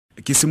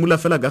Ke simula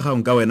fela ka ga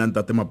nka wena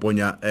ntate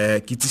Maponya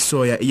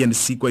kitsiso ya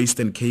ANC kwa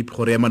Eastern Cape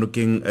gore ya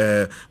manokeng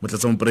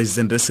motlatsa mo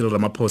president Tsele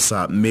le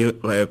Tsele me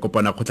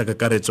kopana khotla ka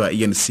karetswa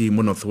ANC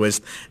mo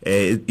Northwest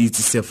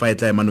itsise fa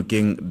etla ya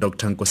manokeng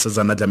Dr.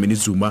 Nkosazana Dlamini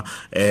Zuma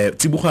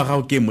tsibugo ga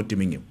go ke mo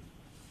timeng e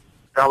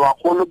ka ba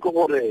kholo ke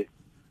gore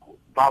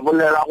ba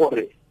bolela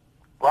gore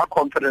kwa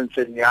conference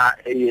ya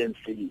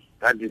ANC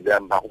ka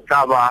December go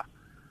tla ba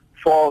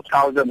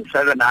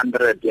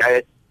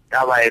 4,700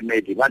 ya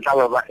baemedi ba tla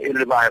ba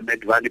ile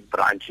baemedi ba di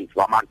branches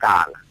ba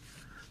makala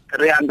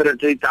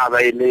 300 tsa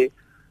ba ile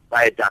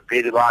ba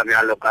etapele ba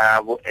bjalo ka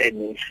bo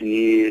ANC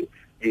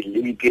di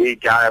league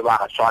ja ba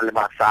swale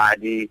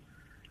basadi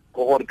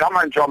go gore ka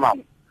mantšwa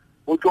mangwe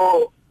go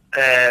tlo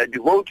di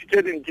vote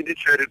tse dintsi di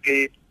tshwere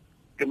ke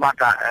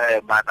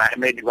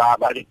baemedi ba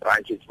di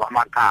branches ba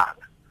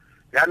makala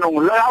yaanong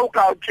le ga o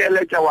ka o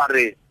tšheletša wa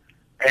re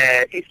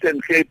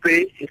Eastern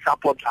Cape e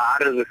supporta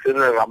Tsele le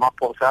Tsele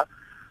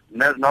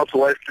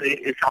Northwest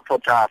is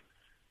supporter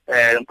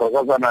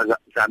Nkosazana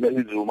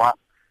Dlamini Zuma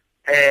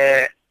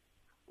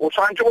o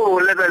tshwantse go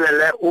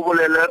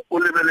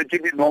lebelele ke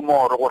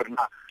dinomoro gore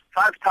na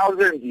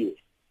 5,000 ye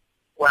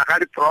o ya ka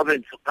di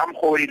province ka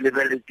mgo e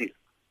lebeletse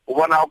o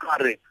bona o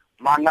kare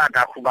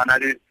mangaka go bana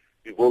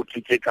di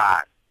vote tse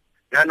kae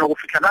yaanong go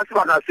fitlha ka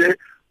sebaka se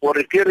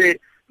gore ke re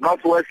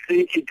Northwest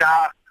e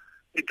ka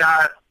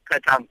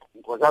kgetha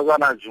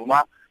Nkosazana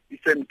Zuma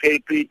Eastern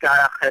Cape e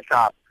ka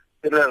kgetha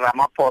Tsele le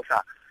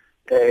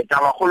Tsele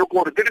taba kholo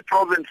gore ke di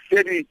province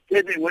tse di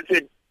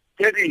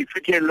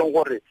fitlheleng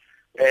gore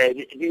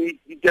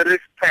di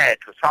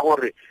respect sa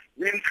gore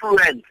di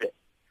influence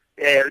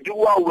di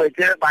wa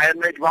wetse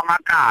baemedi ba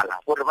makala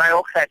gore ba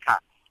yo kgetha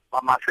ba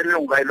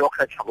mafelong ba ile go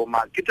kgetha bo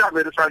mang ke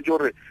tabe re tshwantse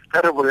gore ge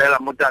re bolela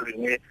mo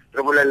tabeng re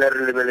bolele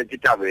re lebele ke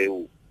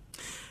tabeo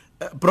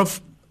Prof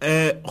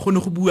go ne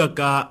go bua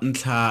ka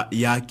ntlha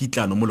ya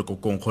kitlano mo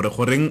lekokong gore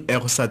goreng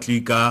go sa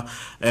tle ka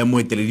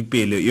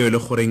moeteledipele yo le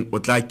goreng o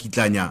tla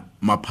kitlanya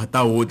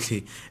maphata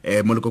otlhe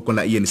mo lekokong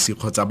la ANC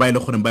kgotsa ba ile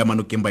gore ba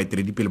manokeng ba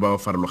eteledipele ba ba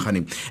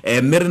farologaneng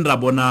mme re ra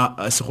bona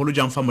segolo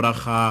jang fa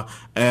moraga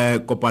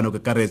kopano ka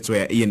karetso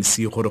ya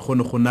ANC gore go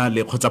ne go na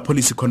le kgotsa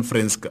policy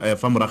conference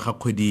fa moraga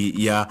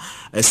kgwedi ya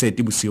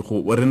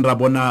Seetebosigo re ra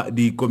bona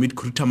di committee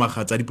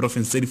khuruthamaga tsa di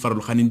province tse di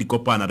farologaneng di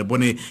kopana re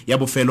bone ya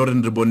bofelo re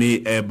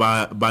bone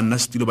ba nna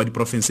ba di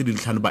province di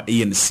tlhano ba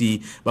ANC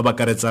ba ba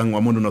karetsang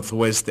wa mo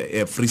Northwest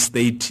Free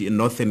State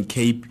Northern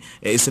Cape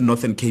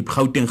Northern Cape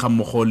Gauteng ga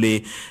mmogo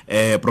le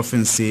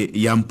province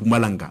ya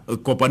Mpumalanga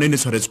kopano ne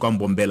tshwaretse kwa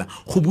Mbombela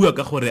go bua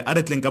ka gore a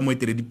re tleng ka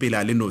moeteledipele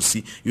a le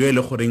nosi yo e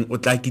le goreng o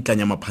tla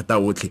kitlanya maphata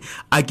otlhe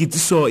a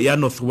kitsiso ya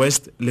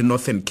Northwest le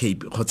Northern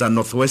Cape kgotsa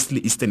Northwest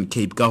le Eastern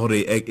Cape ka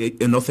gore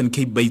Northern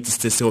Cape ba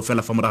itsitse seo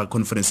fela fa moraga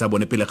conference ya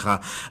bone pele ga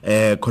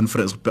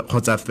conference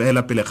kgotsa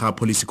fela pele ga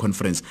policy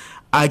conference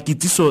a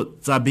kitsiso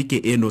tsa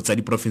beke eno tsa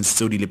di province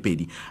tseo di le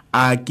pedi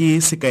a ke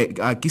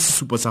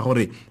sesupo sa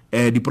gore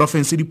di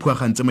province di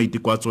phuagantse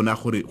maiteko a tsona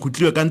gore go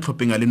tliwe ka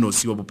ntlhopheng a le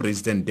nosi wa bo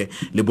president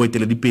le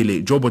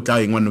boeteledipele jo bo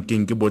tla engwa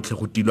nokeng ke botlhe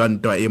go tilwa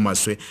ntwa e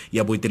maswe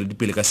ya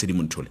boeteledipele ka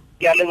Sedimonthole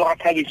ya le ba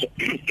Thabiso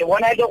ke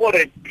bona ile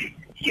gore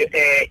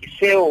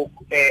seo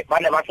ba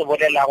ne ba se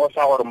bolela go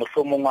sa gore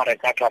mohlomong wa re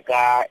ka tla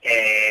ka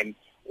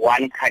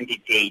one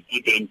candidate,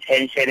 the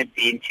intention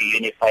being to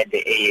unify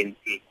the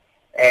ANC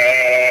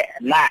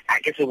na a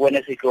ke se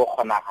bone se tlo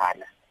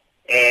kgonagala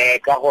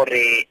ka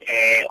gore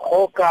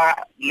go ka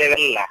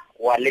lebella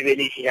wa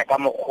lebelešia ka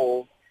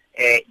mokgo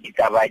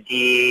ditaba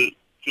di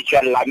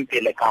tswellang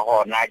pele ka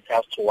gona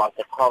just towards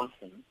the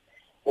conference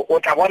o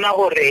tla bona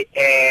gore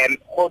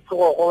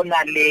go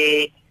na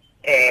le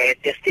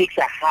the stakes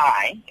are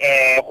high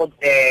go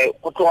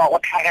tloga go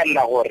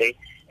tlhagelela gore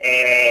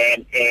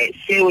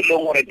seo e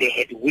leng gore they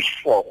had wished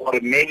for or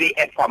maybe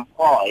at some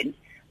point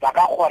ba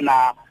ka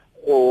gona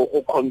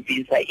go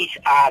convince each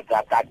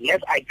other that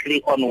let's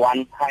agree on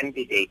one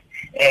candidate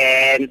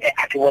and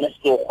at one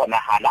so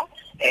kgonagala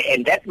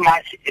and that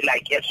much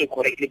like as you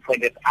correctly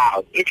pointed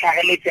out it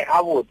tlhageletse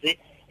ga botse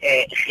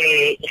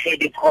ge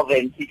di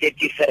province tse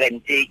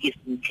different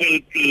Eastern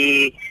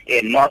Cape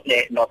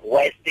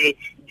Northwest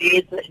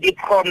di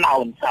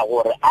pronounce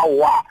gore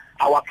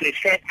our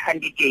preferred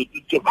candidate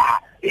ke ba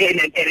and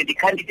the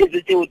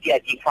candidates tseo di a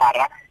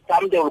differa.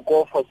 Some they will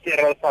go for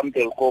Cyril, some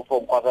they will go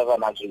for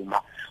Nkosazana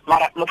Zuma.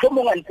 Mara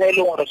mohlomong a ntse e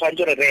leng gore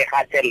tshwantse re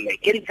gatelle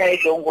ke ntse e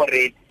leng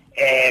gore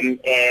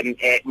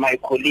my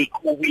colleague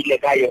o buile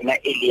ka yona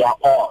earlier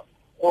on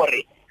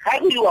gore ga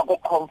re iwa go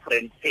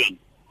conferenceng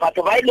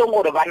batho ba e leng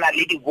gore ba na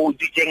le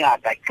di-vote tse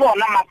ngata ke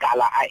ona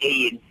makala a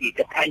ANC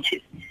the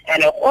punches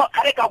and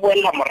ga re ka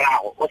boela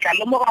morago o tla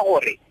lemoga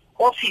gore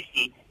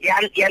office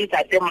ya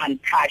ntate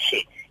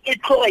Mantashe e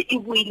tloga e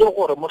buile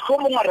gore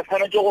mohlomong re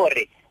tshwanetse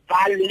gore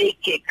ba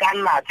leke ka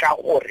natla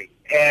gore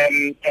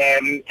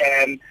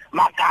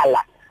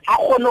makala a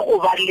kgone go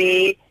ba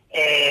le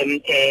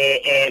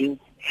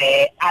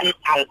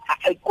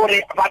gore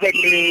ba be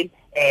le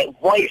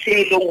voice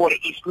e leng gore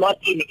is not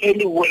in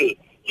any way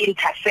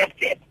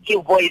intercepted ke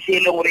voice e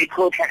leng gore e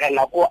tlo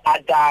tlhagela ko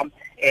Adam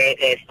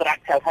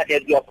structures such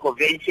as your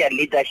provincial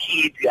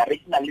leadership, your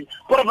regional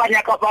leadership, a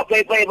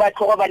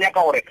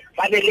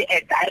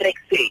direct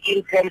say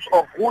in terms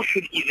of who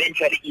should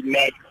eventually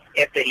emerge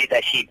as the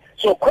leadership.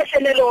 So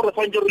question is or the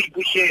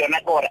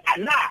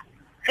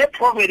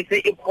province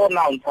is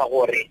pronounced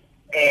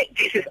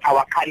this is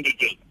our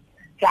candidate.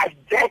 Does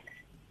that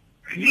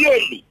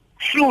really,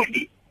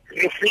 truly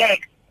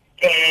reflect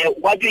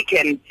what we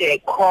can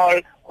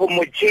call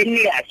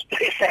homogeneous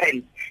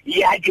preference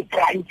the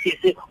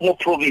branches mo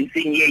province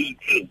ye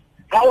itseng?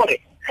 How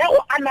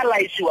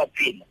analyze your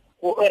thing,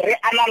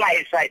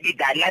 analyze the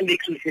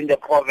dynamics within the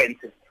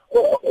provinces.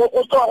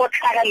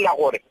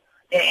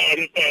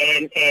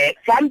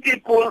 Some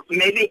people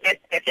maybe at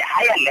a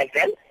higher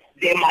level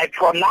they might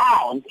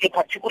pronounce a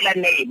particular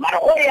name, but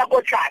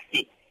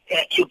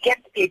you get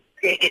a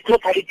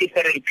totally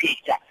different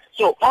picture.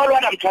 So all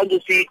what I'm trying to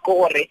say,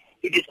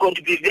 it is going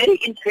to be very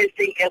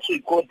interesting as we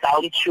go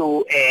down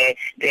to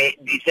the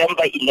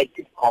December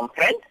elective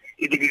conference.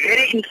 It will be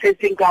very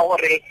interesting,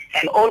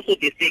 and also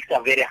the stakes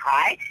are very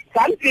high.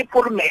 Some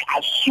people may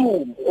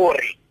assume,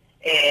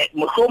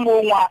 in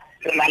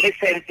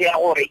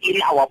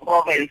our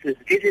provinces,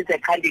 this is a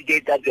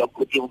candidate that we are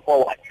putting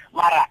forward.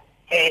 Mara,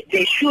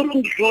 they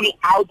shouldn't rule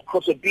out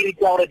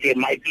possibility, or they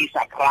might be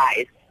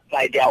surprised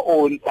by their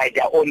own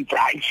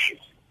branches.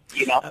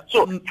 You know,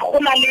 so so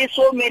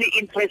many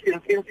interesting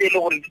things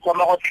more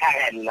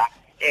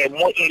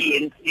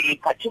ANC,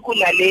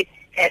 particularly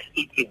as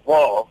it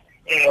evolves,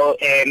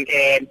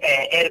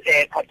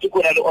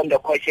 particularly on the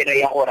question of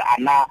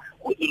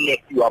who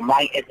elect your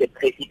mind as the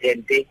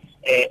president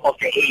of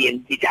the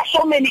ANC. There are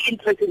so many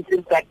interesting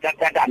things that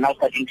are now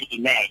starting to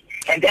emerge,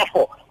 and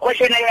therefore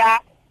question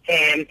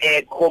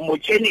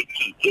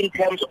homogeneity in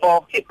terms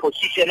of a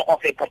position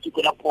of a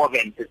particular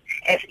province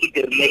as it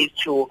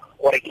relates to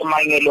or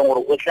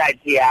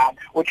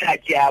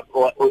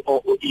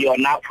your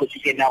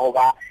position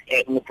over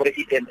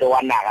president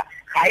wa naga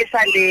ga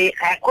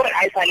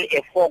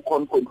a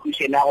foregone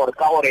conclusion or the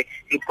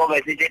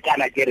province is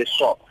get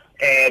so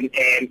and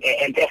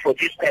therefore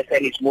this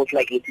person is most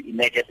likely to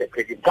emerge as a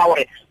president.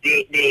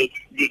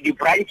 The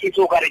branches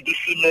are already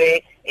feel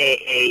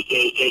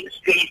a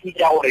space which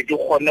are already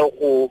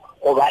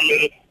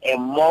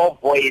more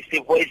voice or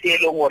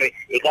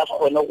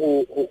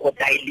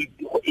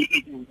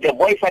the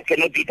voice that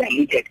cannot be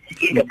diluted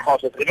in the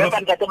process.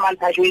 Remember that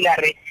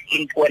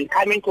when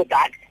coming to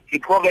that, the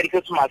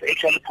provinces must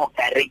actually talk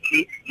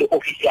directly to the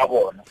official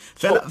one.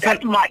 So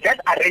that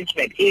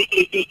arrangement,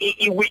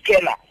 it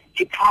weaken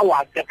the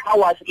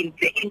powers in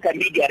the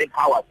intermediary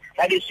powers,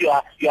 that is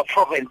your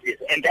provinces,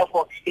 and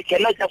therefore it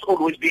cannot just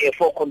always be a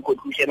foregone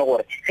conclusion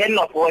or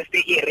cannot always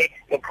be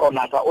the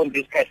pronouncer on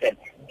this person.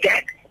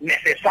 That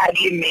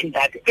necessarily means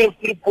that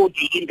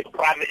everybody in the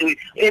province,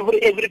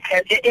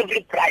 every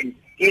branch,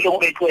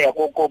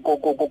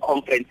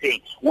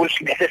 conferencing will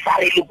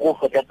necessarily go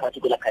for that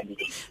particular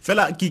candidate.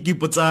 Fela ki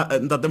potsa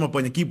Ntate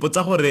Maponya ki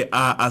potsa gore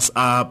a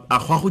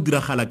go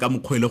diragala ka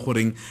mokgwele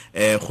goreng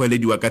go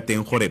elediwa ka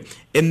teng gore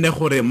enne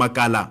gore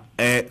makala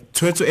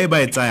tshwetso e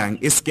ba etsayang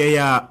eske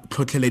ya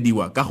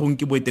tlhotlhelediwa ka gong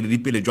ke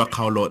boeteledipele jwa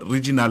kgaolo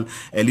regional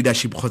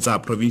leadership kgotsa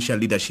provincial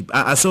leadership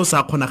a seo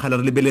sa kgonagala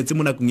re lebeletse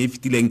mo nakong e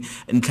fitileng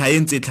ntlha e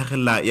ntse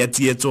tlhagella ya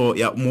tsietso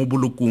ya mo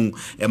bolokong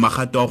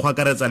magato go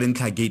akaretsa le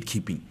ntlha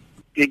gatekeeping.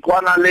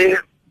 Ikwana le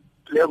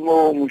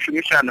mo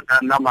moshimishana ka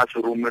nna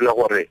Maserumule le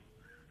gore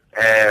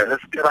re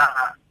skira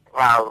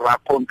ra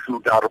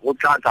conclude re go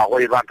tlatsa go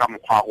eba ka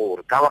mokgwa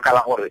gore ka baka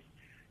la gore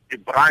di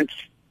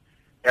branch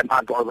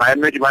ba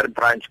emedi ba di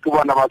branch ke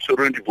bona ba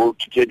tshwereng di vote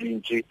tse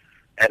dintsi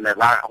and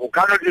go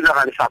ka no dira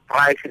ga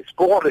surprises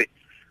go gore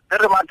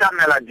re ba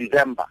tamela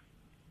December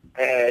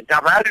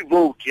taba ya di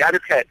vote ya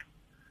dikgetho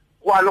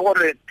go a le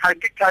gore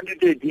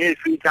candidate e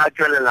fita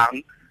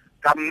tswelelang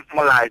ka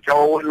molaetsa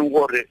o leng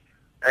gore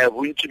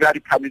bontsi ba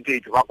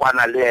di-candidate ba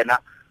kwana le ena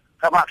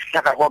ka ba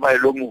fitlhaka kwa ba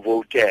ilo mo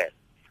vote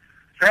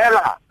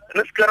fela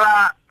re se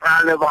ra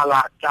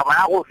lebala taba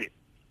ya gore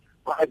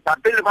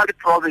baetapele ba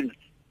di-province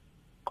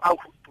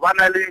ba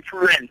na le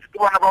influence ke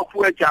bona ba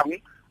khuetsang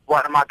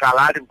bona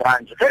makala a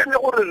di-branch ge le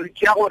gore re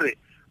tšea gore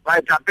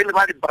baetapele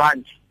ba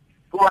di-branch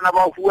ke bona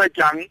ba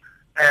khuetsang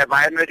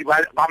baemedi ba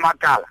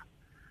makala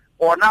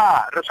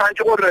ona re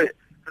tshwanetse gore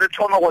re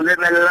thome go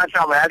lebelela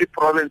taba ya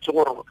di-province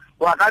gore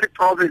wa ka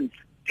di-province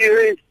ke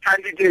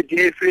candidate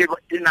e fe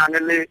inang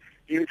le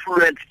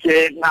influence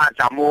ke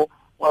ngata mo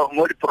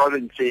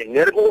di-provinceng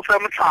re go fe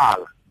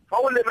motlhala fa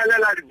o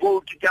lebelela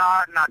di-vote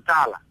tša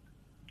Natala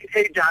ke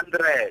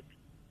 800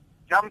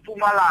 tša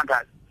Mpumalanga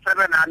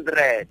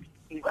 700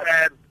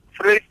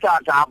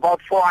 Freestata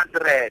about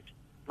 400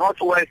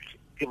 Northwest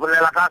ke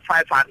bolela ka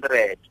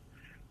 500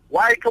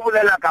 why ke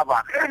bolela ka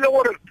ba e le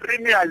gore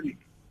Premier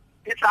League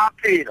e tla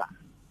phela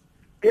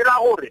e ra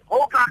gore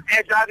o ka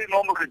etsa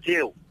dinomoro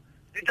tseo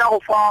di tla go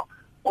fa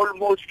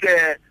almost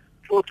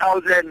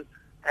 2,000,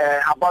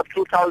 about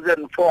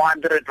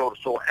 2,400 or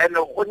so, and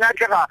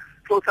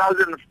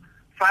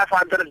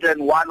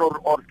 2,501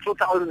 or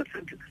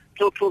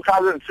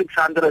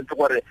 2,600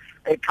 for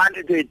a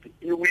candidate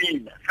you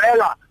win.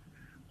 Fela,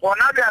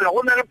 gona bjale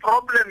go na le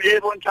problem ye e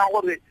bontšha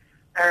gore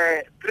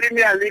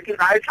Premier League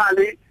ga e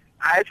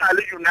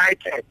sale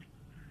united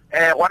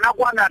gona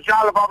kwa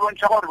Natal ba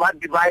bontšha gore ba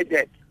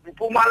divided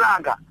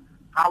Mpumalanga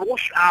ga go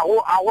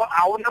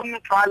na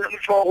motho a leng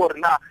sure gore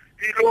na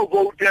ilo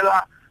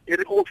voutela e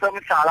re go fe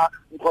motlhala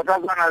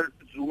Nkosazana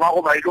Zuma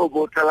go ba ilo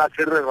voutela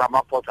Cyril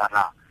Ramaphosa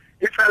na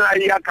e fela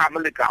ya kamo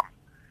le kamo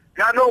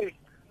jaanong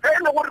ge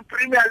e le gore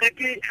Premier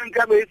League e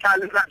nkabe e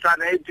sale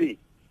santsana e tee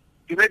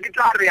ke be ke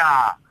tla re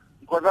ya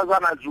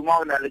Nkosazana Zuma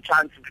o na le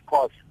chance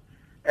because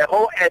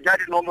go eta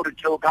dinomoro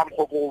tseo ka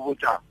mokgwa go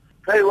botsa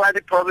ge e wa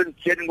di-province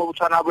tse dingwe go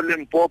tshwana bo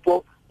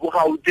Limpopo bo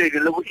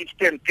Gauteng le bo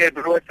Eastern Cape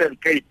le Western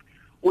Cape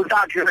o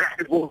tla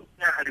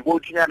kry-a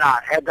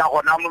divoutinyana heta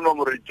gona mo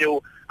nomoro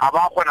tseo a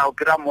ba kgona go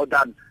kry-a more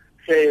than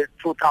say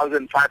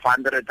 2,500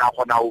 a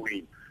kgona go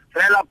win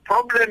fela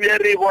problem ye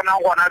re e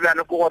bonang gona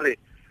bjane ke gore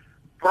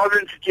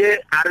province tse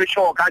a re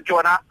sure ka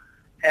tsona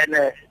and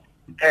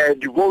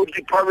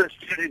the province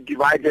is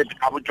divided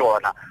ka bo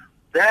tsona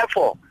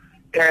therefore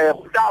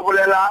go tla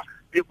bolela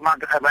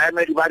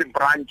baemedi ba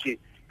di-branch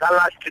ka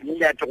last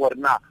minute gore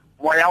na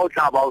moya o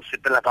tla ba o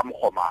sepela ka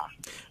mokgomang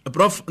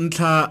Prof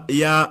ntlha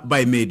ya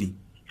baemedi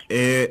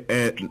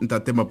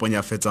ntate Maponya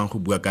a fetsang go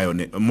bua ka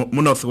yone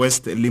mo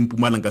Northwest le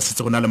Mpumalanga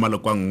setse go na le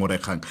maloko a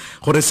ngoregang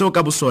gore seo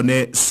ka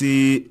bosone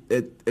se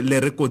le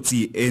re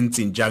kotsi e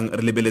ntseng jang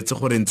re lebeletse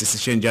gore ntse se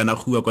sheng jana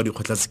go bua kwa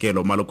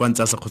dikgotlatshekelo maloko a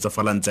ntse a se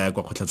kgotsofalang ntse ya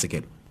kwa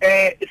kgotlatshekelo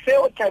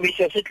seo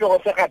Thabiso se tlo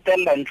go se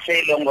gatella ntle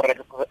e leng gore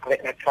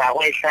re tla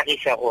go e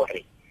hlagisha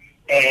gore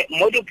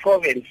mo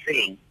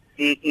di-provinceng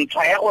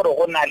ntho ya gore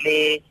go na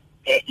le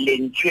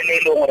lentswe le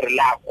leng gore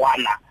la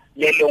kwana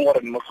le leng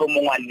gore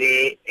mohlomongwa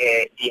le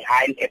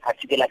behind a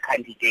particular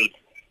candidate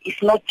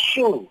it's not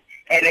true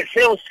and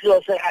seo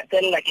se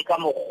gatella ke ka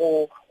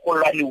mokgo go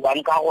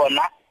lwaniwang ka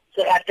gona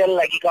se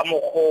gatella ke ka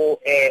mokgo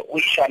o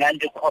ishanang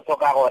dikgotho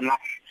ka gona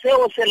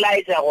seo se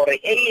laetsa gore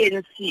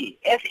ANC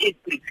as it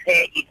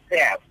prepare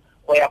itself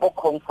go ya go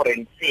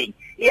conferencing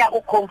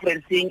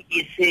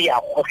e se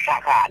ya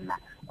kgohlagana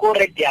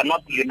gore they are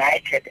not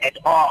united at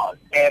all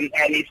and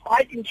it's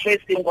quite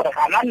interesting gore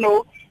gana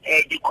no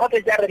dikgotho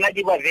tsa rena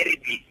di ba very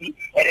busy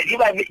and di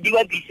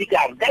ba busy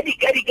ka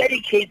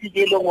di cases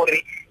e leng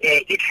gore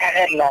e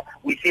tlhagelela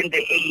within the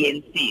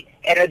ANC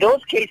and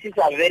those cases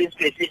are very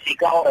specific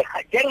ka gore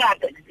tse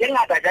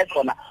ngata tsa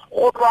tsona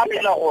go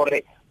tlwaela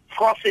gore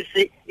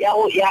process ya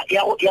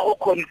go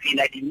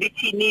convene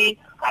di-meeting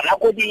kana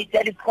ko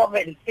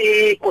di-province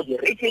ko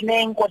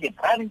di-regioneng ko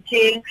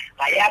di-brancheng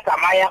ga ya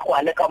tsamaya go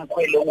ale ka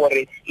mokgwa e leng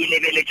gore e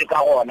lebeletse ka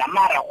gona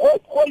mara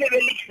go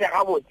lebeletse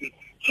gabotse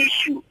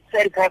issue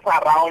centers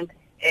around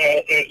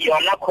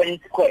yona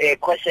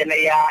question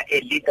ya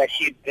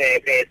leadership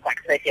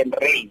succession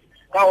race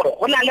ka gore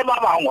go na le ba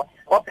bangwe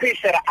go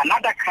prefer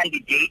another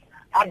candidate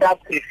others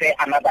prefer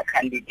another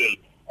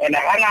candidate and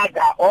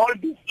all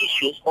these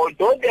issues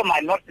although they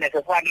might not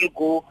necessarily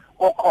go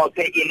court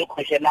e le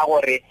question ya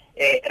gore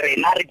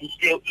rena re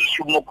display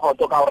issue mo court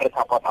ka gore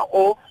supporta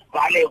o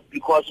vale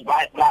because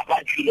ba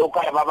tlile o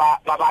ka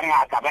ba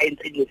ngaka ba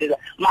entse dilo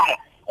mara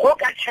go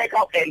ka check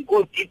out and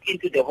go deep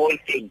into the whole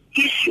thing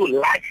issue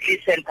largely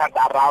centered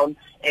around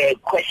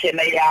question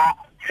ya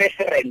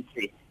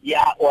preference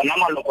ya ona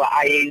maloko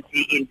a ANC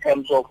in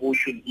terms of who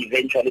should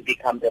eventually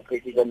become the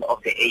president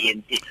of the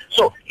ANC.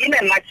 So in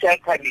a nutshell,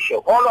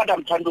 Thabiso, all what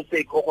I'm trying to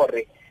say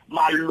gore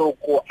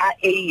maloko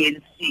a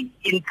ANC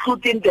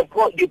including the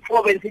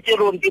province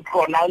they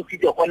pronounce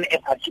it on a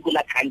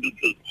particular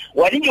candidate.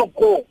 When you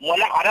go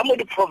mola ara mo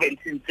di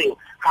provinces tseo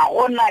ga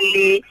gona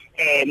le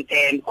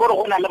gore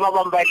gona le ba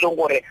bang ba ile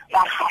gore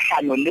ba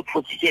kgahlano le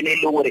position e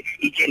le gore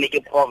e tsene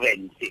ke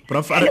province.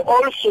 And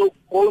also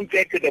going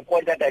back to the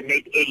point that I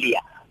made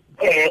earlier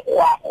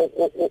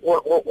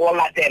o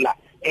latela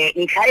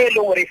ntlha e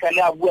leng gore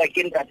sale a bua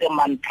ke ntate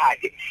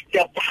Manthate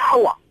the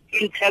power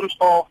in terms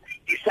of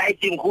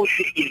deciding who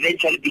should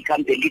eventually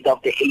become the leader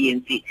of the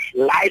ANC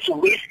lies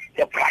with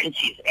the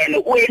branches and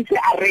when the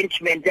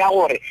arrangement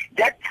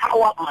that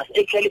power must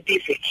actually be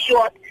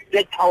secured,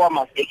 that power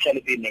must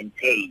actually be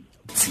maintained.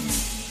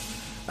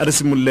 Are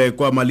simule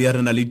kwa mali ya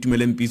rena le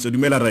Itumeleng Pitso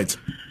dumela right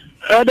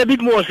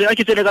David Moss a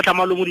ke tsene ka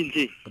thamalo mo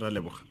dintse ra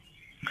leboga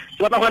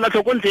se batla go la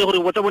tlhokontle gore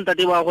botsa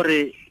bontate ba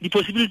gore di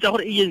possibility tsa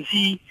gore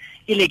ANC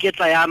e le ke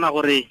tlayana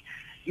gore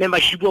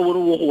membership wa bona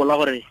go gola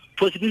gore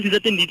possibility tsa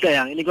teng di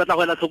tlayang ne ke batla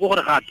go la tlhoko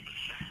gore gate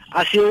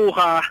a seo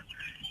ga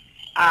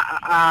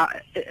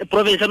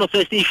province no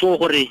first issue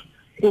gore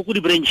go di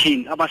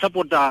branching a ba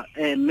supporta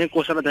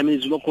meko sa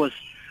Dlamini Zuma cause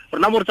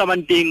rena mo tsa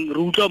manteng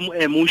re utla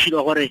motion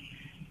gore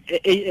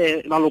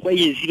maloko a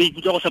ANC ba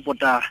iputsa go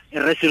supporta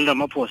Cyril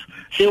Ramaphosa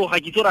seo ga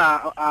ke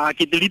tsora a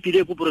ke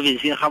delipile ko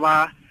province ga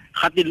ba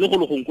gate le go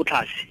logong ko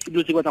tlase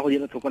dilo tse batla go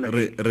dira tlhokona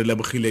re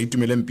lebogile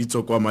Itumeleng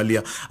Pitso kwa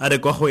Malia a re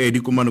kwa go edi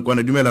kumane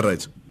kwana dumela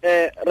right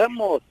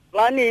Remo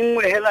planning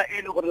we hela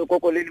e le gore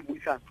lekoko le le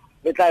buisana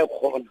le tla e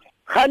kgona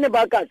ga ne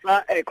ba ka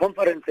tsa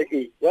conference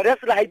e wa re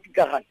se la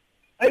itikagana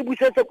a e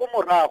busetse ko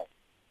morago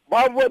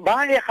ba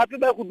e gape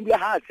ba go dula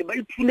hase ba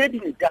ithule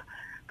dinta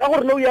ka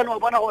gore no yana o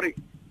bona gore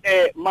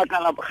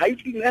makala ga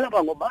itimela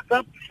bangwe ba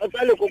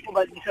tsa lekoko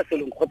ba disa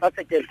selong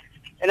kgotlatshekelo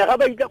ene ga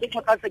ba itla go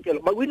kgotlatshekelo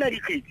ba wina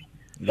dikgetsi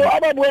so a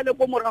ba boele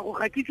ko morago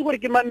ga ke itse gore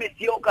ke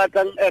mamesi o ka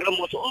tsang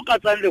remoso o ka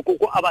tsang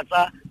lekoko a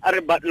batsa a re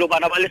lo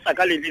bana ba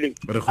lesaka le leleng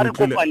a re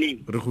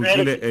kopaneng re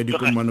gotlile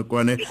dikomano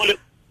kwane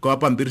ko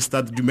pampiri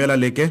start dumela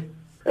leke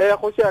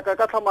go se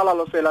ka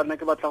tlhamalalo fela nna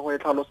ke batla go e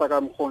tlhalosa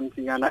ka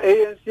mgontsinyana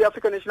ANC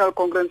African National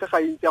Congress ga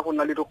intsi ya go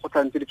nna le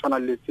dikgotlang tse di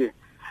tshwanang le tse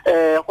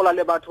go la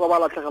le batho ba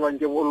ba latlhegelwang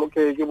ke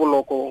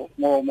boloko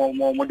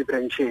mo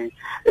di-brancheng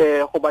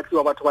go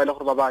batliwa batho ba ile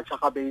gore ba batšha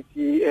ga ba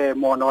itse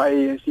mono wa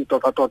ANC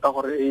tota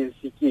gore ANC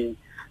keng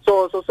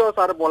so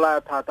sa re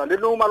bolaya thata le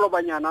no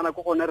malobanyana na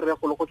go gone re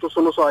go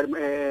tsosoloswa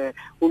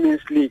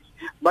Women's League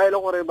ba ile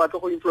gore ba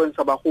tlo go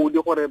influencer bagodi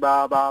gore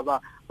ba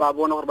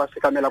bona gore ba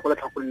sekamela go le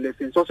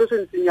tlhakoleletseng so se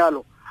se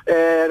ntsinyalo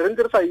re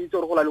ntse re sa itse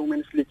gore go la le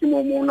Women's League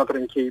mo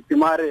Northern Cape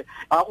mare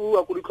a go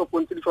a go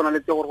ditlhophong tse di tshwana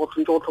le tse gore go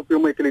tshwanetse go tlhophiwe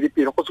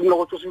moeteledipele go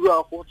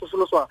simolola go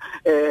tsosoloswa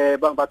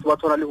batho ba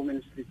tshwana le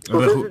Women's League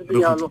so se se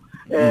ntsinyalo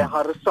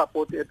ga re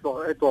support at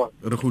all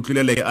re go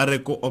tlile a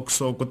re ko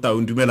Oxo ko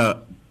Taung dumela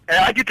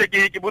a ke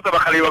ke botsa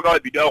bagale ba ka ba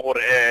bidya gore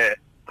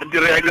re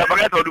dire la ba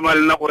ka tsa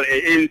dumalana gore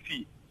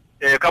ANC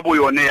ka bo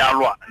yone ya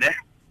lwa ne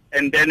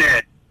and then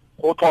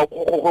go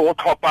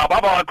tlhopa ba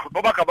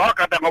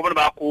ka tanga bona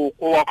ba go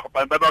wa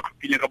tlhopa ba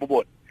tlhopile ka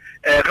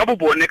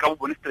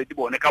bobone straight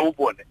bone ka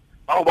bobone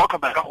ba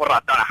tlhopa ka go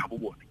rata ga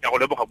bobone ya go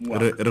leboga mo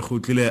re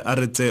gotlile a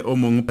re tse o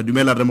mong a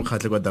dumela re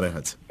mokgatle kwa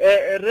Darahatse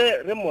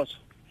re Moss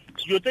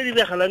yo tse di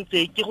regalang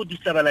tse ke go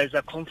destabilize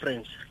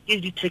conference ke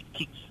di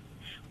tactics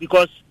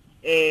because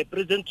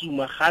President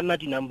Zuma gana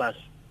di numbers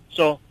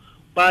so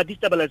ba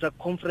destabilize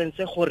conference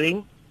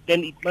goreng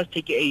then it must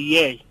take a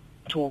year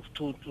to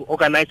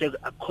organize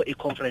a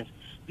conference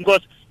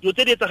because you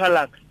tell it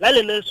la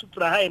le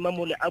supra ha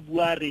emamole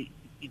abuare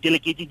di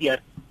delegate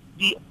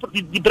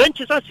di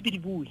branches are se di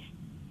bui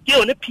ke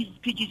one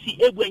PGC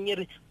e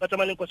buanyere ba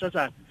tsamaleng kwa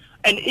sasana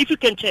and if you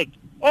can check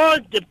all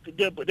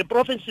the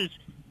provinces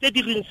that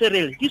di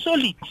rinserele di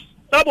solid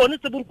ba bone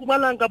tse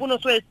bunkumalanga bona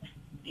so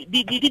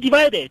di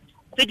divided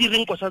tse di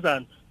ring kwa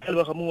sasana re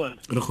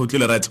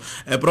gotlile right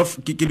prof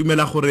ke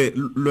dumela gore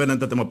le wena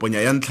Ntate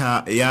Maponya ya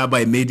ntlha ya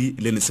baemedi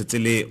le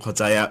Tsele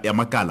kgotsa ya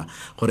makala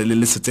gore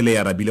le Tsele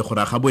ya rabile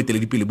gore ga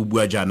boeteledipele bo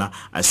bua jana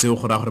a seo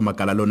gore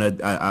makala lona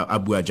a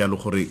bua jalo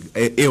gore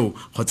eo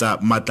kgotsa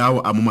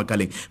matlao a mo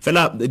makaleng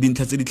fela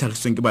dintlha tse di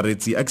tlhagisitsweng ke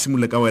baretsi a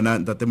ksimole ka wena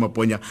Ntate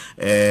Maponya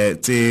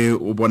tse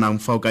o bonang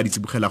fa o ka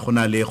ditsibogela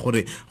gona le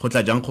gore go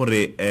tla jang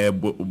gore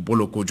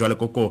boloko jwa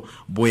lekoko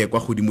bo ye kwa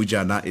godimo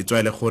jana e tswa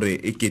ile gore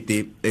e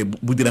kete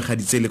bo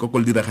diragaditse lekoko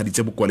le ga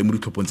ditse bokwale mo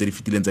ditlhophong tse di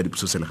fitileng tsa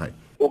dipuso selegae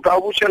o ka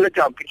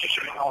buseletsa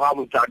pitšhelo ga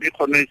botsadi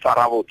kgone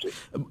tsara botse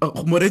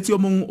moretsi o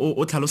mong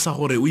o tlhalosa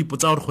gore o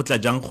ipotsa gore go tla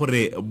jang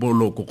gore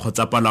boloko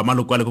kgotsa palo ya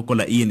maloko a lekoko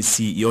la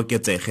ANC e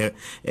oketsege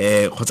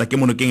kgotsa ke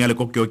monokeng ya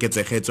lekoko e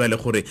oketsege tswa ile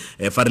gore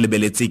fa re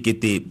lebeletse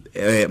kete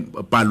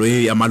palo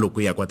ya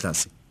maloko ya kwa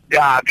tlase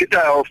ya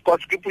kita of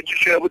course ke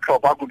pitšhelo ya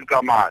botlhokwa go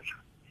duka matla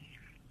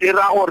e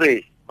ra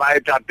gore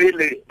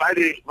baetapele ba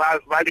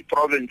di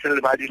province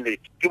le ba di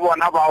leke ke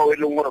bona ba o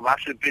leng gore ba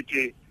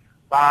sepetse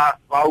ba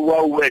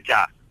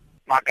uwetša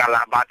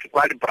makala batho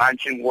kwa di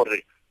branching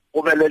gore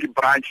go be le di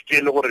branch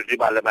tse le gore di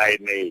ba le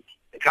baemedi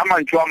ka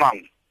mantšu a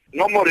mangwe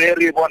nomoro e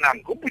re e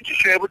bonang go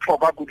potšišo e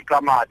botlhokwa kudu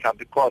ka maatla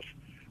because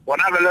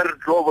bona bele re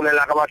tlo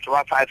bolela ka batho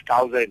ba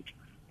 5,000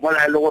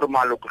 mola e le gore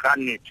maloko ka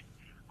nnete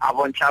a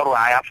bontšha gore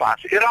a ya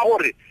fase e ra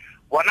gore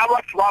bona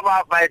batho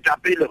ba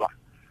baetapele ba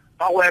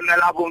go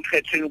emela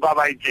bonkgetheng ba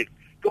baitseng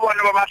ke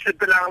bona ba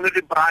sepelang le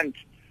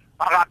di-branch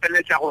ba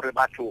gapeletša gore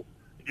batho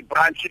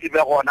di-branch di be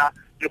gona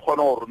di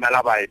kgone go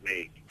romela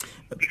baemedi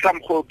ke ka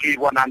mokgwa ke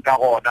bonang ka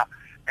gona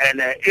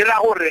and e ra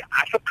gore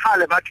a se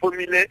kgale ba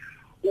thomile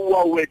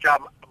o wetša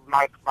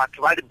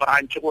batho ba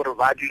di-branch gore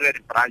ba dire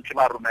di-branch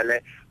ba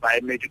romele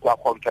baemedi kwa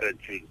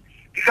conferenceng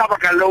ke ka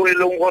baka leo e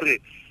leng gore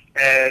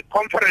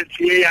conference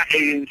ye ya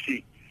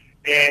ANC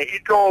e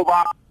tlo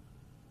ba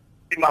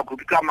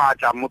makudu ka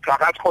matla motho a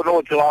ka se kgone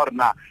go tseba gore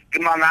na ke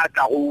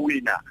mangata go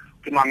wina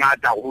ke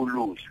mangata go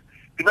lose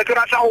ke be ke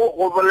rata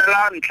go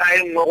bolela ntlha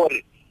e nngwe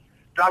gore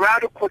taba ya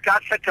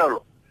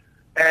dikgotlatshekelo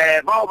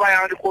bao ba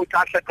yang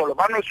dikgotlatshekelo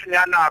ba no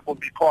senya nako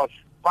because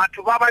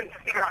batho ba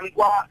dirang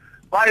kwa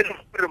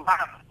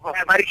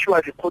ba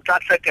išiwa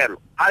dikgotlatshekelo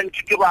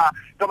gantši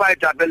ke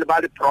baetapele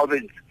ba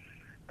di-province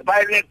ba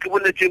ile ke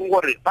boletseng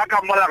gore ba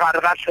ka mola gare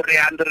ga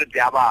 300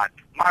 ya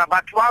batho mara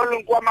batho ba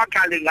leng kwa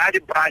makaleng a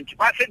di-branch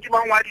ba setse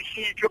ba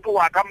ngwadisitswe ke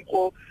wa ka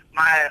mokgo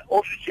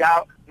office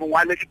ya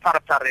mongwale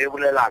diparatara e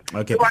bolelang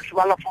ke batho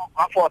ba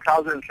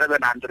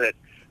 4,700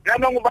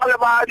 yaanong ba le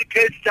ba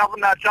di-case tša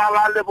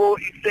bonatsala le bo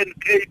Eastern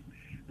Cape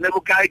le bo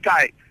kae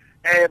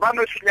ba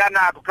no senya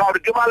nako ka gore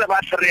ke ba le ba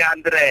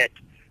 300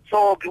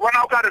 so ke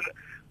bona o ka re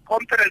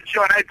conference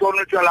yona e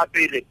tlono tswela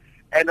pele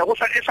and go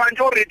sa e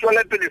swantse gore e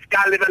tswele pele se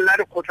ka lebelela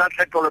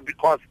dikgotlatshekelo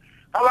because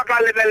ga ba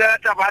ka lebelela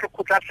taba ya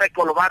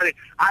dikgotlatshekelo ba re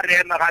a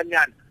re eme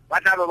ganyana ba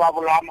tlabe ba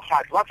bolawa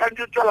mokgatlo ba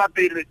tshwanetse tswela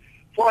pele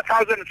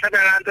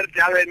 4,700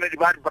 ya baemedi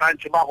ba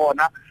di-branch ba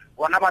gona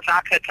bona ba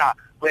tla kgetha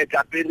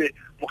etsa pele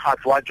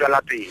mokgatlo wa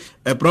tswela pele.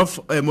 Prof,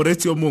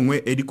 moretsi o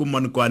mongwe edi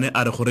kumanukwane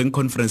a re goreng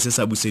conference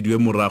sa busediwe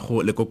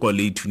morago lekoko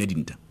le ithune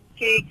dinta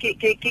ke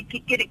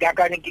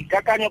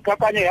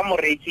dikakanyo ya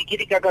moretsi ke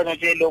dikakanyo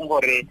tse leng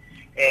gore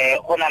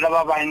go na le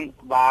ba bang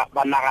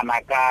ba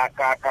nagana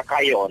ka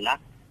yona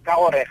ka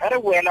gore ga re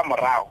boela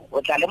morago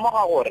o tla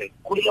lemoga gore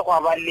go ile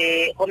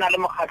go na le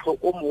mokgatlo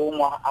o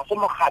mongwe a se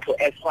mokgatlo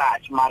as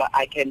such mara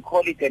I can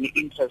call it an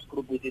interest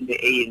group within the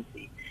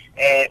ANC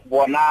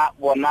bona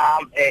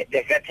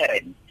the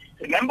veterans.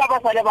 Remember ba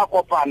sale ba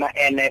kopana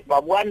and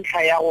ba bua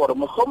ntlha ya gore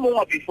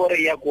mohlomongwe before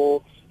ya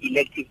go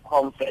elective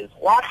conference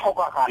wa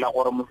tlhokagala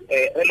gore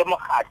re le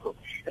mokgatlo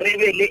re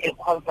be le a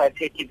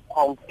consultative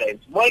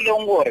conference mo ile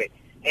ngore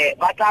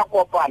ba tla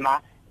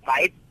kopana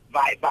ba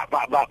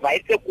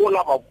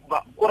itsekola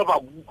gore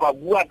ba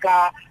bua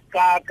ka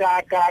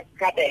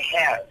the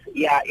health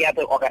ya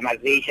the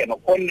organization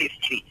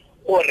honestly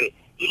gore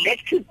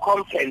elective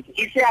conference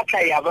ise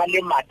atla ya ba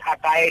le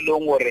mathata e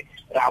leng gore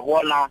ra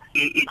bona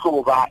e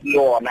tlo ba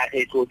yona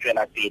e tlo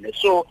tswela pele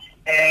so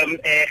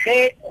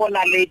ge go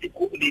na le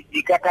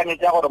dikakanyo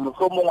tsa gore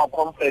mohlomong wa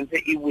conference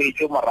e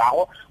wetse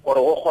morago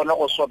gore go kgone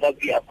go sorta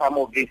some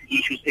of these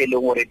issues e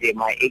leng gore they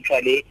might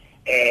actually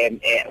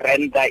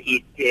render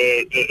it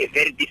a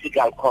very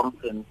difficult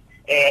conference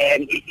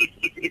and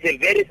it's a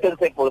very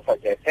sensible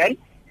suggestion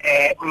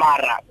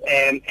mara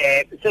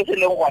se se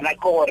leng gona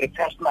ke gore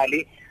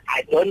personally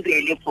I don't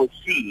really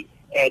foresee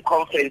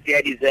conference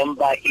ya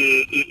December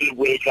e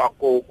wetswa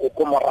ko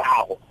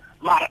morago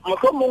mara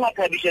mohlomong wa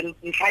Thabiso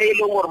ntlha e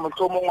leng gore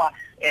mohlomong wa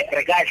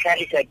re ka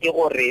tlhagisa ke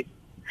gore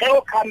ge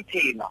o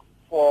campaigner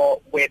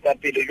for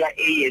boetapele jwa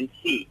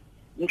ANC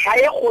ntlha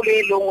e gole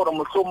e leng gore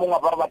mohlomong wa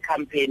ba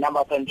campaigner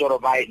ba tsantse gore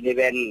ba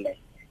lebelle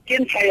ke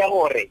ntlha ya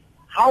gore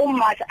how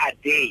much a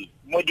day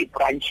mo di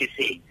branches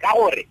ka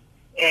gore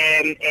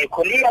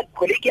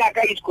colleague ya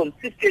ka is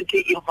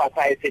consistently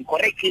emphasizing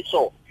correctly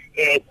so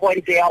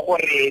point ya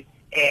gore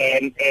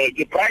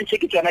di branch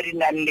ke tsona di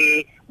nang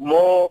le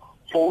mo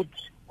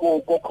votes go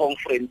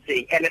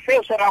conferencing and se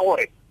o se ra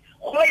gore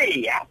go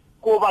ya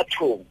go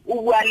bathong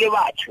o bua le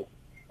batho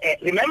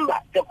remember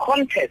the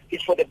contest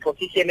is for the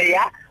position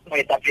ya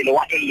moetapele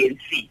wa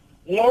ANC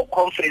no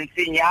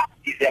conferencing ya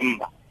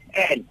December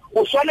and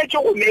o swanetse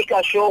go make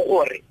sure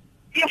gore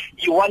if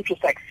you want to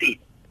succeed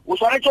o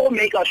swanetse go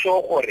make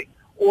sure gore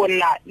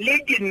ona le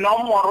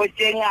dinomoro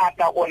tse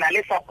ngata ona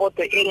le support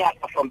e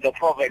ngata from the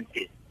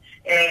provinces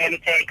and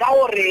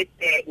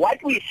what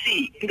we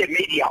see in the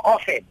media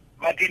often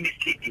but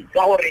misleading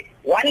ka gore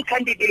one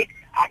candidate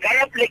a ka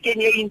ya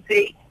plekeng e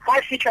ntse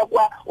ga fitla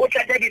kwa o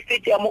tlatsa di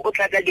stadium o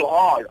tlatsa di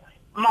hall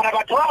mara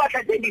batho ba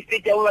tlatsa di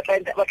stadium ba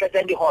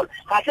tlatsa di hall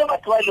ga se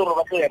batho ba ile go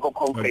batla ya go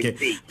conference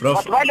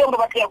batho ba ile go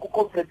batla ya go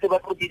conference ba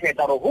go decide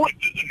who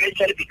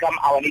eventually become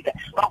our leader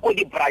ba go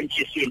di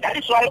branches in that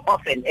is why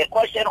often a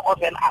question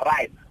often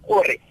arrives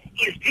or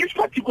is this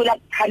particular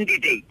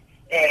candidate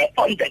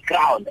on the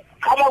ground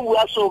kama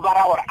bua so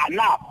bara gore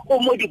ana o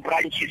mo di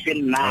branches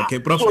nna okay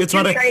prof it's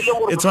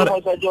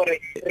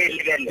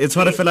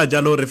what fela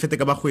jalo re fete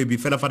ka ba goebi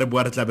fela fa re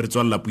bua re tla be re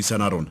tswalla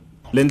puisana rona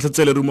le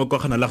ntlotsele rumo go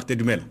gana la go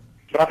dumela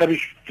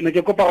Thabiso ne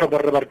ke kopa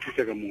gore ba re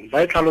thuse ka mong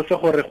ba itlhalose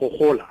gore go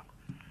gola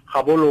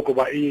ga boloko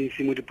ba ANC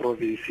mo di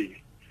province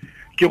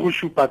ke go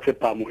supa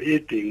tsepamo e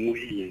teng mo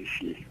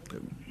ANC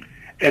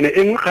ene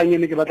engwe kganye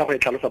ne ke batla go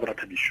itlhalosa ba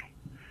Thabiso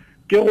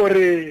ke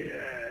gore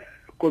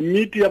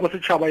committee ya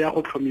bosetšhaba ya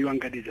go tlhomiwang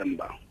ka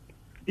December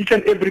each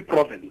and every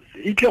province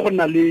itle go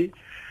na le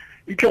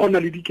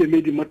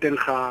dikemedi mo teng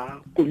ga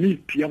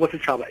committee ya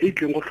bosetšhaba e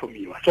tleng go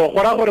tlhomiwa so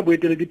go ra gore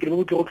boeteledipele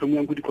bo tle go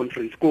tlhomiwang ko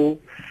di-conference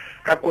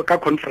ka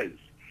conference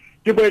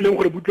ke bo e leng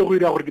gore butle go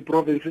ira gore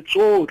di-province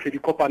tsotlhe di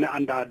kopane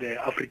under the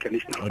African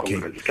National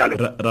Congress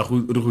ra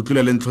go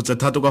tlula le ntlotse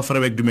thato kwa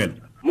Freiburg dumela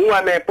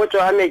mongwane potso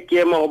a me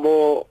ke mo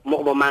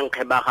go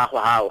mankge ba gago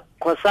hao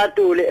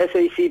Khosatu le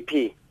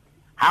SACP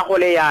ha go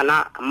le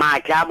yana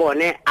maatla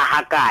bone a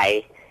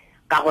hakae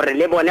ka gore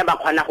le bone ba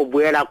kgona go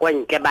buela kwa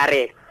nke ba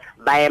re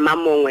ba ema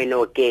mongwe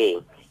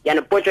nokeng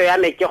yana potso ya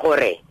me ke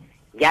gore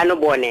jano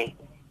bone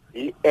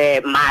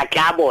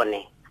maatla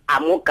bone a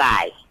mo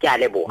kae ke a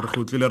lebo re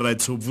go tlile right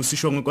so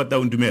vusishongwe kwa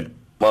taung dumela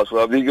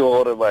Maswabi ke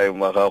gore ba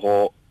ema ga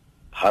go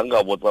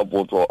hanga botsa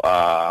potso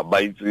a ba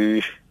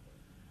itse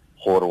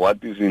gore what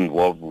is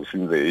involved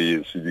within the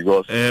ANC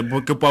because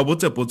ke pa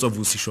botse potso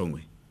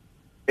vusishongwe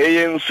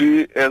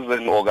ANC as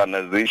an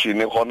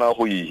organization e gona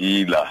go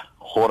ihila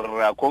gore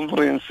ra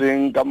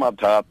conferencing ka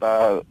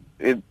mathata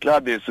e tla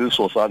be se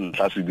so sa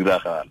ntla se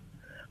diragala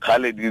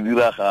gale di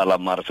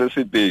diragala mara se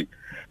se teng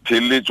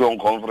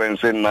theletsong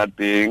conference nna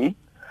teng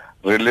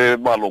re le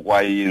maloko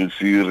a ANC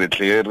re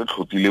tle re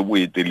tlhothile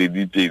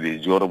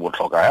boeteledipele jo re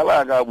botlhoka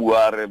ya ka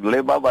bua re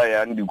le ba ba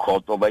yang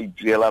dikhoto ba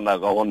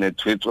itielana ka go ne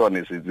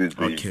tshwetsone se tsetse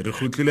okay re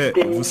gotlile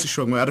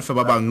busishongwe a re fe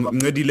ba bang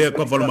ngedile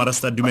kwa Volmara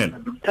Stadium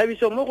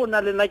Thabiso mo go na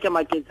le nna ke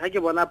maketse ha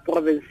ke bona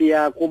province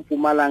ya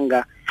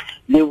Mpumalanga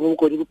le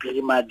go di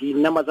Phirimadi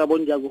nna matsa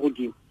bone ja go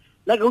godimo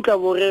la ke utla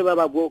bore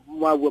ba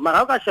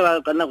mara ka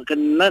sheba kana ke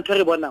nna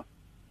tlhare bona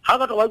ha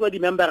ka tloga di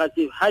members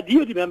ha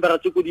di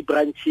members go di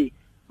branch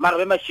mara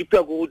be Mashupye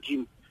a go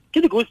godimo ke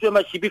di-ghost be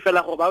Mashupye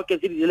fela gore ba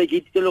oketse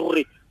di-delegate tse le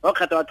gore ba o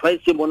kgetha batho ba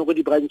e seng bone go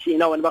di-branching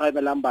ena bone ba ga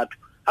emelang batho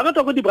a ka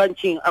tswa ko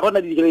di-branching a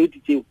gona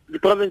di-delegate tseo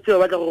di-province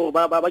ba batla gore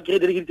ba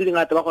kry delegate tse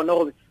dingata ba kgone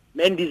gore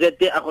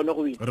NDZ a kgone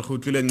go re go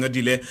tlile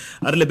ngadile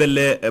a re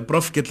lebelle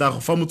prof ke tla go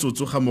fa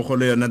motsotso ga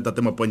mogolo yona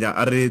Ntate Maponya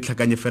a re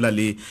tlhakanye fela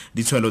le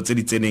ditshwelo tse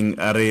di tseneng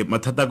a re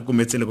mathata go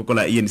kometse le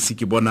kokola ANC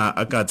ke bona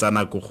a ka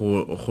tsana go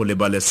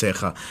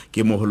lebalesega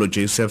ke moholo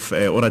Joseph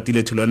o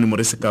ratile thulwane mo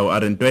re sekao a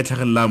re ntwe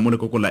tlhagella mo le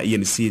kokola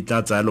ANC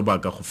tla tsaya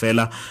lobaka go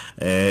fela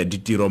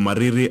ditiro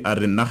mariri a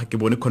re nna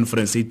ke bone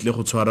conference e tle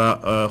go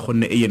tshwara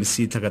gonne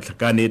ANC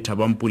tlhakatlhakane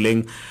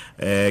Thabampuleng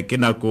ke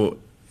nako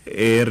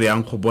e re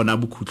yang go bona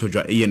bokhutlo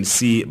jwa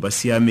ANC ba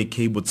siame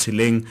ke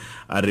Botsheleng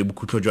a re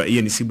bokhutlo jwa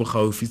ANC bo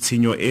gaufi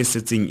tshenyo e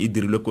setseng e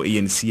dirilwe ko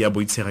ANC ya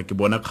boitshega ke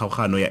bona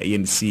kgaogano ya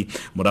ANC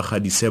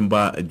moraga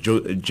December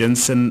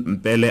Jensen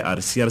Mpele a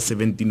re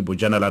CR17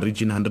 bojana la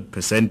region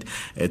 100%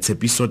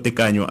 tshepiso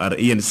tekanyo a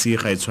re ANC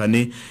ga e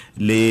tshwane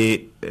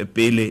le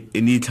pele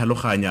e ne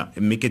itlhaloganya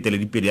mme ketele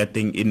dipele ya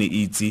teng e ne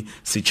itse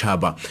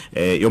setšhaba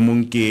yo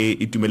mongwe ke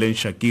Itumeleng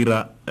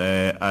Shakira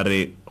a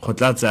re go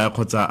tlatsa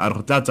kgotsa a re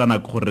go tlatsa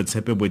nako gore re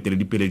tshepe boetele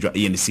dipele jwa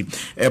ANC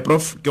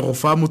prof ke go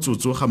fa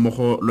motsotso ga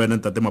mogo le wena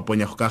Ntate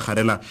Maponya go ka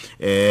garela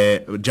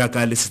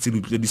jaaka le setse le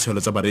utlwile ditshwelo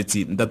tsa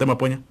baretsi Ntate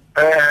Maponya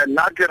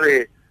nna ke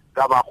re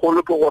ka bagolo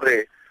ke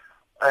gore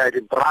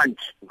di-branch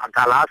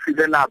makala a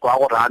file nako a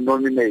gore a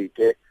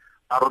nominate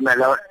a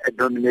romele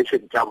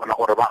nomination tša bona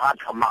gore ba ga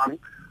tlhamang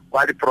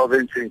kwa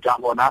di-provinceng tša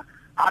bona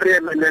a re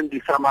emeleng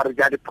di-summary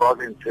tša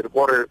di-province re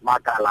gore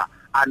makala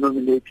a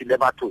nominate le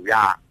batho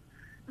bjang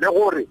le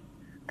gore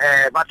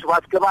batho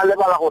ba ke ba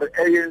lebala gore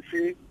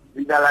ANC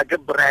leina la ke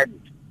brand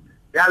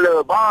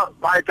yalo ba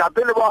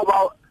etapele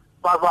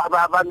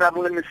ba na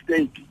le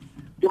mistake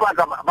ke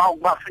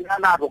ba fenya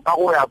nako ka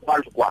go ya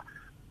kwa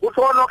o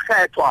tshwana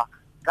kgethwa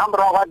ka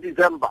morago ga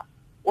December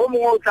o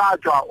mongwe o tla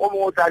tswa o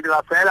mongwe o tla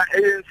dira fela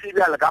ANC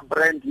bjale ka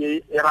brand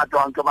e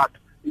ratwang ke batho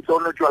e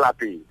tshwana tswela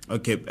pele.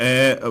 Okay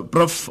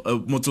prof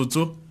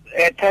motsotso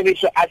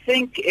Thabiso, I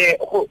think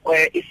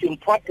it's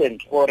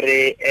important for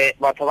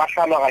batho ba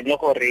hlaloganye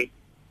gore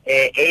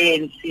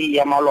ANC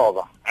ya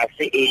maloba a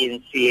se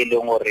ANC e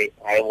leng gore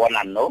ga e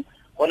bona no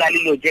go na le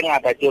dilo tse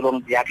ngata tse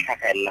leng di a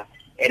tlhagelela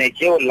ene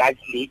tseo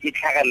largely di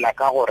tlhagelela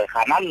ka gore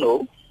gana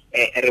no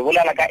re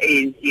bolela ka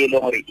ANC e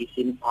leng gore is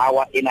in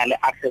power in an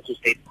access to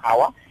state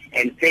power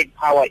and state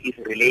power is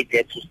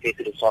related to state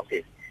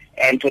resources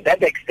and to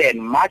that extent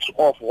much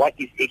of what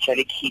is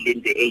actually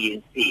killing the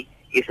ANC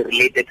is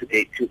related to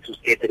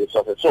state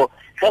resources. So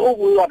the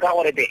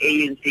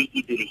ANC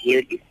it will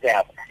heal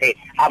itself.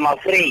 I'm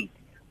afraid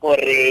for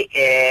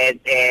a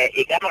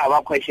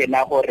question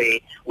now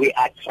we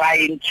are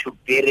trying to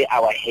bury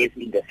our heads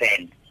in the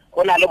sand.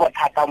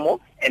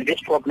 And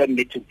this problem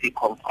needs to be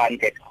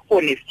confronted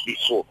honestly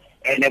so.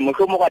 And elect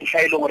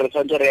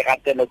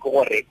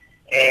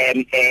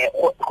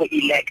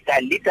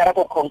a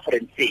literal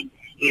conferencing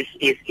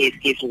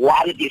is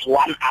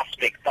one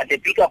aspect, but the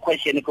bigger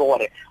question is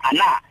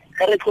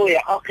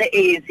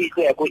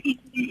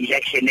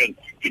electioning,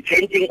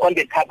 depending on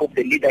the type of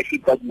the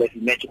leadership that was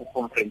met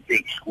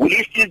conferencing, will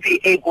you still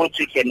be able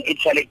to can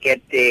actually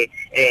get the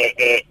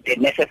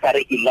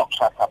necessary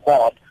electoral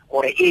support,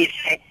 or is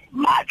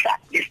matter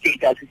the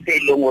status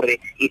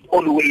it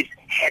always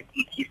had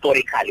it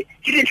historically?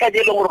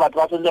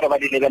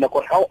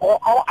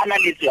 How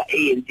analyze your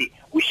ANC?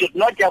 We should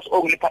not just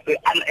only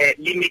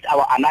limit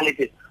our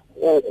analysis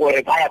or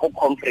via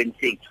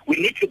conferencing. We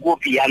need to go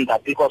beyond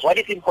that because what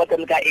is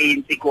important about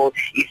ANC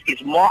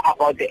is more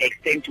about the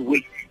extent to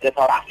which the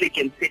South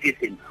African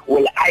citizen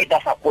will either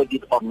support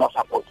it or not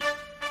support it.